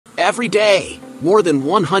Every day, more than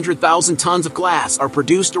 100,000 tons of glass are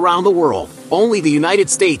produced around the world. Only the United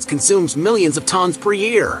States consumes millions of tons per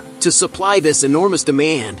year. To supply this enormous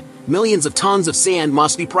demand, millions of tons of sand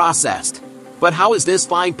must be processed. But how is this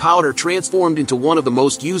fine powder transformed into one of the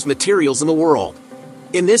most used materials in the world?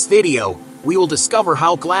 In this video, we will discover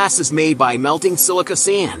how glass is made by melting silica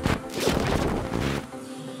sand.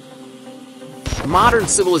 Modern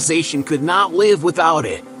civilization could not live without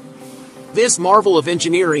it. This marvel of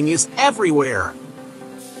engineering is everywhere.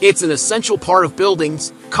 It's an essential part of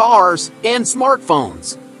buildings, cars, and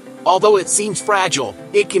smartphones. Although it seems fragile,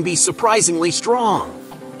 it can be surprisingly strong.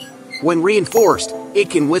 When reinforced, it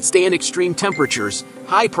can withstand extreme temperatures,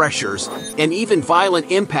 high pressures, and even violent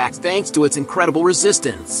impacts thanks to its incredible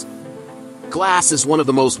resistance. Glass is one of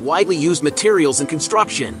the most widely used materials in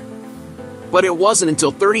construction. But it wasn't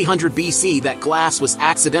until 300 BC that glass was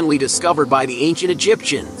accidentally discovered by the ancient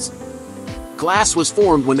Egyptians. Glass was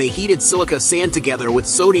formed when they heated silica sand together with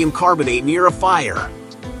sodium carbonate near a fire.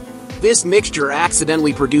 This mixture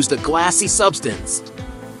accidentally produced a glassy substance.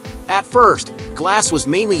 At first, glass was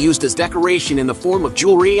mainly used as decoration in the form of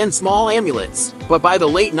jewelry and small amulets, but by the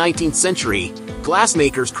late 19th century,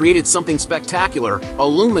 glassmakers created something spectacular: a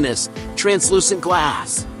luminous, translucent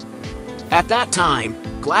glass. At that time,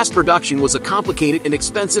 glass production was a complicated and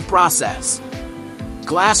expensive process.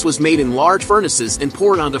 Glass was made in large furnaces and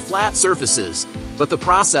poured onto flat surfaces, but the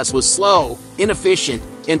process was slow, inefficient,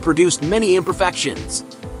 and produced many imperfections.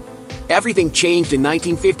 Everything changed in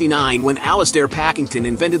 1959 when Alistair Packington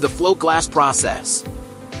invented the float glass process.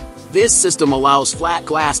 This system allows flat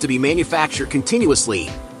glass to be manufactured continuously,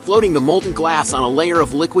 floating the molten glass on a layer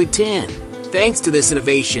of liquid tin. Thanks to this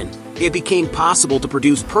innovation, it became possible to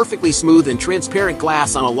produce perfectly smooth and transparent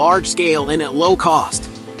glass on a large scale and at low cost.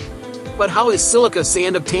 But how is silica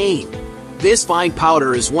sand obtained? This fine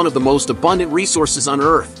powder is one of the most abundant resources on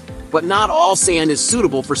Earth, but not all sand is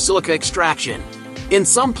suitable for silica extraction. In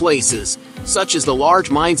some places, such as the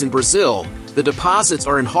large mines in Brazil, the deposits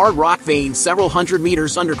are in hard rock veins several hundred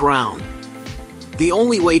meters underground. The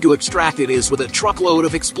only way to extract it is with a truckload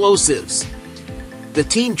of explosives. The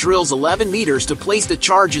team drills 11 meters to place the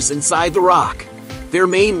charges inside the rock. Their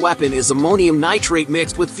main weapon is ammonium nitrate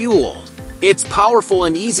mixed with fuel. It's powerful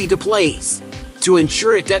and easy to place. To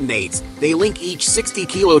ensure it detonates, they link each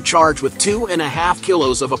 60-kilo charge with 2.5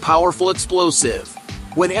 kilos of a powerful explosive.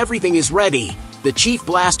 When everything is ready, the chief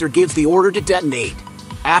blaster gives the order to detonate.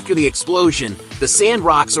 After the explosion, the sand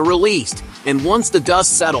rocks are released, and once the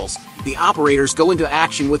dust settles, the operators go into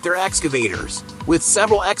action with their excavators. With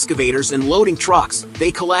several excavators and loading trucks,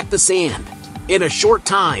 they collect the sand. In a short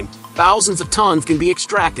time, thousands of tons can be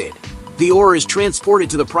extracted. The ore is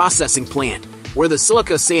transported to the processing plant, where the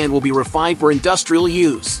silica sand will be refined for industrial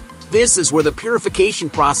use. This is where the purification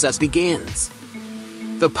process begins.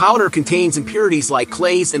 The powder contains impurities like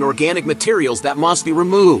clays and organic materials that must be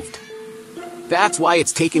removed. That's why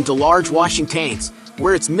it's taken to large washing tanks,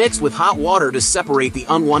 where it's mixed with hot water to separate the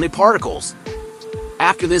unwanted particles.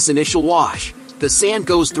 After this initial wash, the sand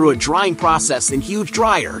goes through a drying process in huge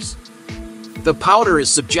dryers. The powder is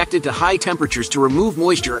subjected to high temperatures to remove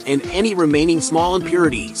moisture and any remaining small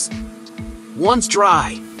impurities. Once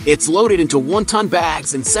dry, it's loaded into 1-ton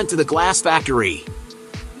bags and sent to the glass factory.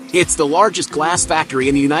 It's the largest glass factory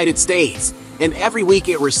in the United States, and every week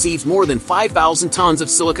it receives more than 5,000 tons of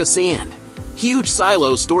silica sand. Huge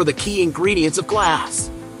silos store the key ingredients of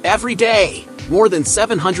glass. Every day, more than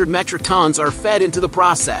 700 metric tons are fed into the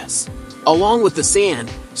process. Along with the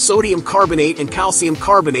sand, sodium carbonate and calcium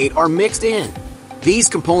carbonate are mixed in. These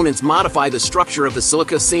components modify the structure of the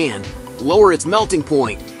silica sand, lower its melting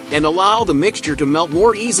point, and allow the mixture to melt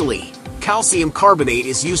more easily. Calcium carbonate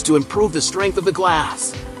is used to improve the strength of the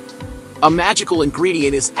glass. A magical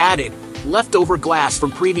ingredient is added: leftover glass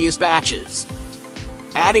from previous batches.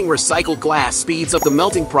 Adding recycled glass speeds up the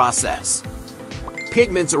melting process.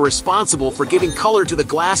 Pigments are responsible for giving color to the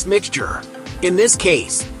glass mixture. In this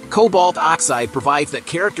case, cobalt oxide provides that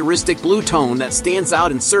characteristic blue tone that stands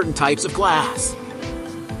out in certain types of glass.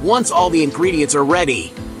 Once all the ingredients are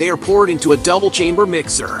ready, they are poured into a double-chamber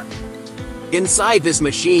mixer. Inside this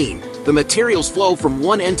machine, the materials flow from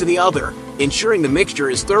one end to the other, ensuring the mixture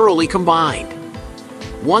is thoroughly combined.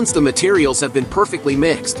 Once the materials have been perfectly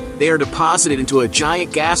mixed, they are deposited into a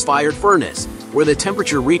giant gas-fired furnace, where the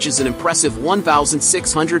temperature reaches an impressive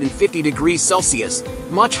 1,650 degrees Celsius,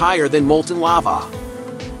 much higher than molten lava.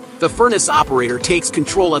 The furnace operator takes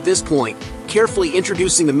control at this point, carefully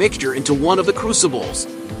introducing the mixture into one of the crucibles.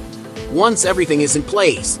 Once everything is in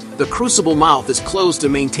place, the crucible mouth is closed to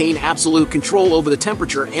maintain absolute control over the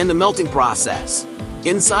temperature and the melting process.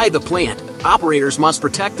 Inside the plant, Operators must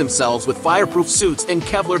protect themselves with fireproof suits and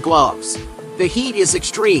Kevlar gloves. The heat is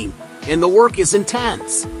extreme, and the work is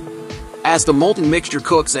intense. As the molten mixture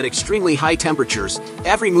cooks at extremely high temperatures,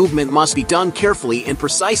 every movement must be done carefully and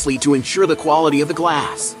precisely to ensure the quality of the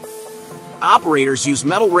glass. Operators use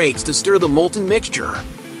metal rakes to stir the molten mixture.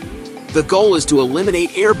 The goal is to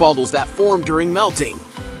eliminate air bubbles that form during melting.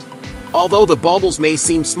 Although the bubbles may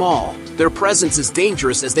seem small, their presence is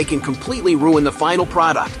dangerous as they can completely ruin the final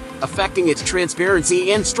product, affecting its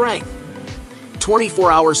transparency and strength.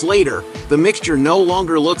 24 hours later, the mixture no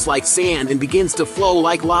longer looks like sand and begins to flow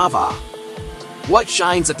like lava. What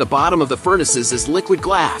shines at the bottom of the furnaces is liquid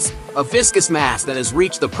glass, a viscous mass that has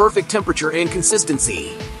reached the perfect temperature and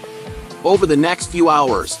consistency. Over the next few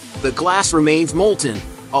hours, the glass remains molten,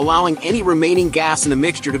 allowing any remaining gas in the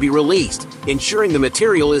mixture to be released, ensuring the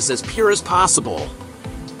material is as pure as possible.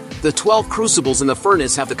 The 12 crucibles in the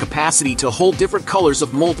furnace have the capacity to hold different colors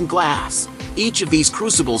of molten glass. Each of these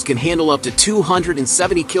crucibles can handle up to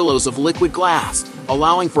 270 kilos of liquid glass,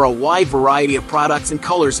 allowing for a wide variety of products and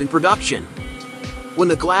colors in production. When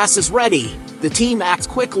the glass is ready, the team acts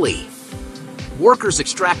quickly. Workers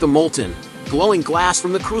extract the molten, glowing glass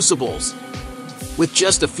from the crucibles. With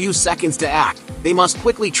just a few seconds to act, they must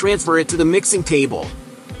quickly transfer it to the mixing table.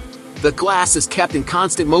 The glass is kept in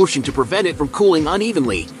constant motion to prevent it from cooling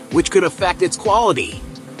unevenly, which could affect its quality.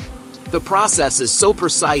 The process is so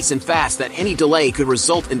precise and fast that any delay could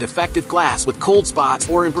result in defective glass with cold spots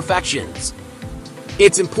or imperfections.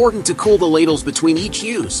 It's important to cool the ladles between each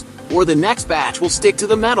use, or the next batch will stick to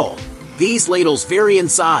the metal. These ladles vary in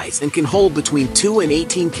size and can hold between 2 and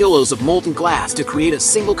 18 kilos of molten glass to create a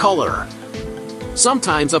single color.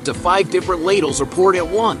 Sometimes up to 5 different ladles are poured at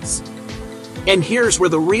once. And here's where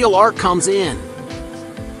the real art comes in.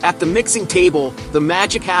 At the mixing table, the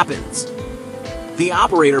magic happens. The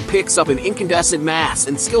operator picks up an incandescent mass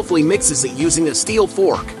and skillfully mixes it using a steel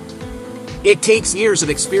fork. It takes years of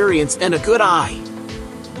experience and a good eye.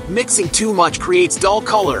 Mixing too much creates dull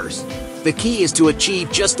colors. The key is to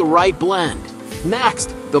achieve just the right blend.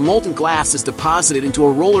 Next, the molten glass is deposited into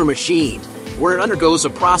a roller machine, where it undergoes a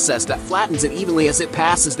process that flattens it evenly as it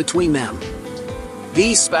passes between them.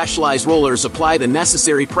 These specialized rollers apply the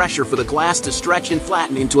necessary pressure for the glass to stretch and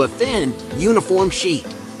flatten into a thin, uniform sheet.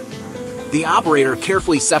 The operator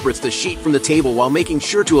carefully separates the sheet from the table while making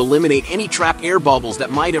sure to eliminate any trapped air bubbles that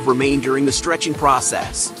might have remained during the stretching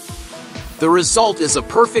process. The result is a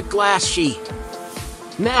perfect glass sheet.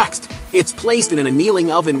 Next, it's placed in an annealing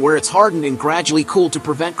oven where it's hardened and gradually cooled to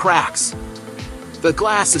prevent cracks. The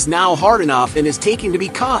glass is now hard enough and is taken to be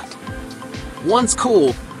cut. Once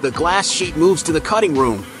cooled, the glass sheet moves to the cutting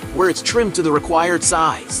room, where it's trimmed to the required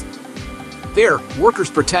size. There, workers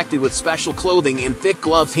protected with special clothing and thick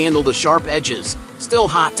gloves handle the sharp edges, still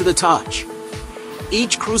hot to the touch.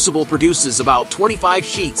 Each crucible produces about 25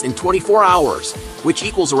 sheets in 24 hours, which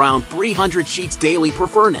equals around 300 sheets daily per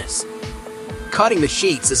furnace. Cutting the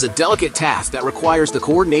sheets is a delicate task that requires the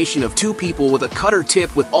coordination of 2 people with a cutter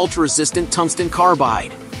tipped with ultra-resistant tungsten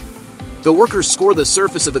carbide. The workers score the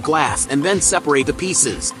surface of the glass and then separate the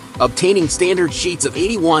pieces, obtaining standard sheets of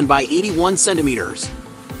 81 by 81 centimeters.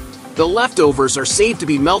 The leftovers are saved to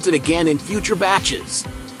be melted again in future batches.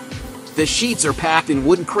 The sheets are packed in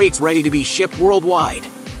wooden crates ready to be shipped worldwide.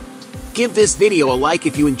 Give this video a like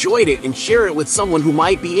if you enjoyed it and share it with someone who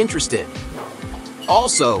might be interested.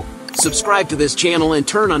 Also, subscribe to this channel and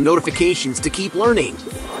turn on notifications to keep learning.